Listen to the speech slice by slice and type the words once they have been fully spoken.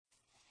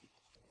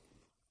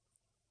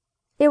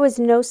It was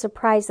no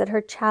surprise that her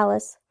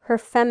chalice, her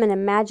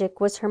feminine magic,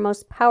 was her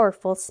most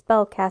powerful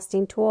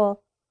spell-casting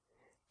tool.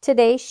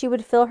 Today she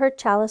would fill her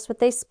chalice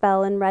with a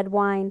spell in red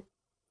wine.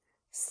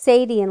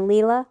 Sadie and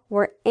Leela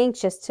were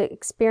anxious to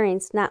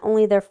experience not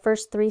only their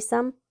first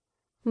threesome,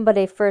 but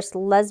a first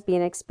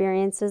lesbian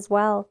experience as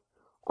well,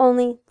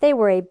 only they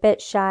were a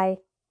bit shy.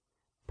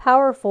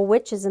 Powerful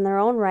witches in their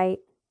own right,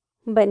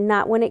 but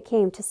not when it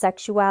came to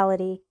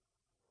sexuality.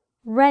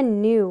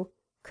 Wren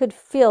could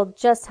feel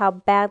just how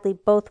badly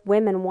both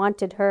women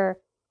wanted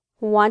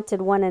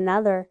one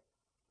another.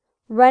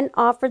 Wren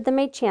offered them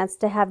a chance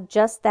to have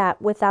just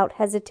that without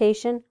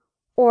hesitation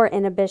or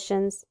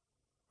inhibitions.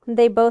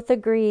 They both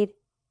agreed.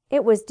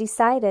 It was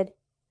decided.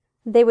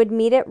 They would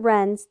meet at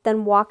Wren's,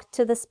 then walk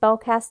to the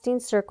spell-casting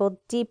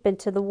circle deep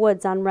into the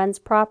woods on Wren's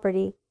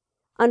property.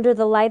 Under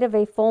the light of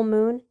a full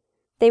moon,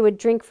 they would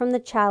drink from the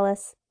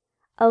chalice,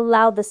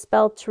 allow the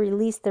spell to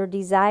release their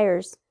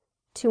desires,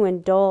 to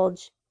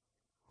indulge.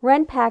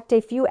 Wren packed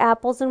a few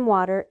apples and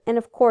water, and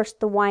of course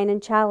the wine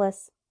and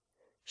chalice.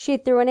 She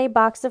threw in a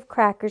box of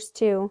crackers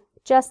too,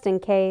 just in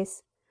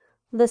case.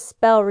 The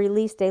spell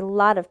released a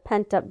lot of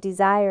pent-up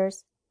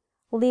desires.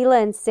 Leela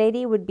and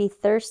Sadie would be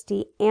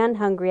thirsty and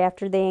hungry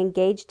after they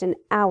engaged in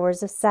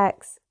hours of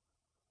sex.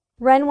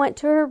 Wren went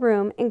to her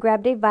room and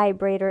grabbed a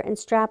vibrator and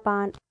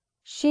strap-on.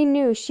 She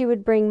knew she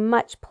would bring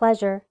much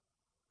pleasure.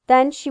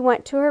 Then she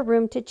went to her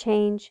room to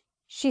change.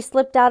 She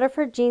slipped out of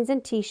her jeans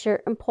and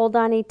t-shirt and pulled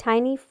on a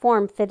tiny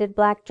form-fitted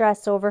black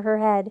dress over her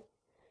head.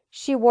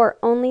 She wore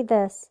only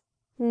this,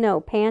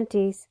 no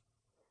panties.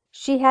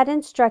 She had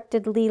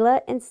instructed Leela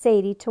and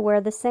Sadie to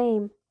wear the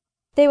same.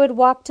 They would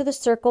walk to the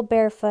circle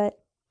barefoot.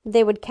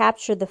 They would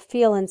capture the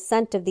feel and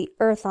scent of the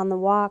earth on the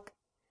walk.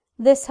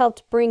 This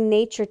helped bring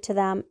nature to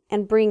them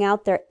and bring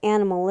out their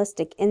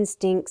animalistic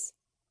instincts.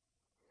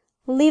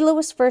 Leela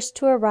was first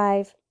to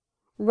arrive.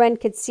 Wren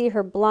could see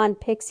her blonde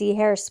pixie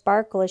hair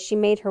sparkle as she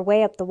made her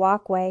way up the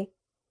walkway.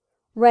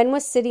 Wren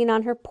was sitting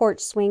on her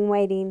porch swing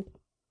waiting.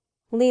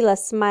 Leela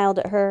smiled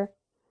at her.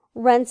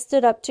 Wren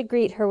stood up to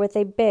greet her with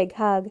a big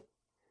hug.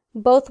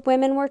 Both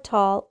women were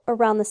tall,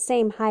 around the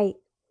same height.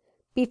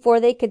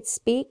 Before they could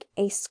speak,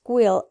 a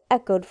squeal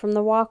echoed from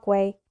the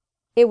walkway.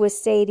 It was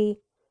Sadie.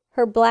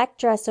 Her black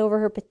dress over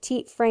her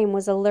petite frame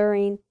was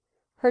alluring.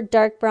 Her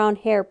dark brown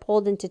hair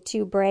pulled into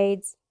 2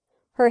 braids.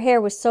 Her hair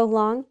was so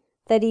long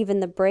that even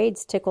the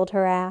braids tickled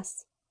her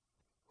ass.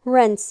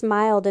 Wren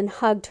smiled and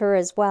hugged her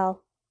as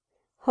well.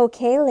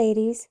 "Okay,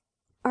 ladies,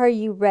 are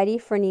you ready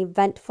for an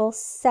eventful,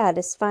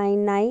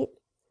 satisfying night?"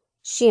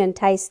 she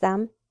enticed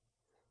them.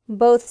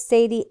 Both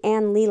Sadie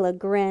and Leela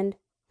grinned.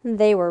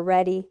 They were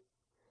ready.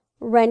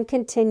 Wren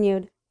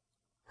continued,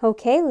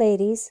 "Okay,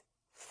 ladies,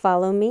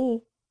 follow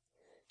me."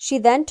 She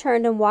then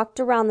turned and walked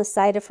around the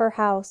side of her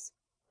house.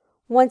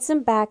 Once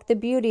in back, the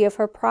beauty of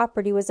her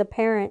property was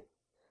apparent.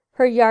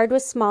 Her yard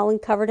was small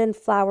and covered in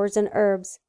flowers and herbs.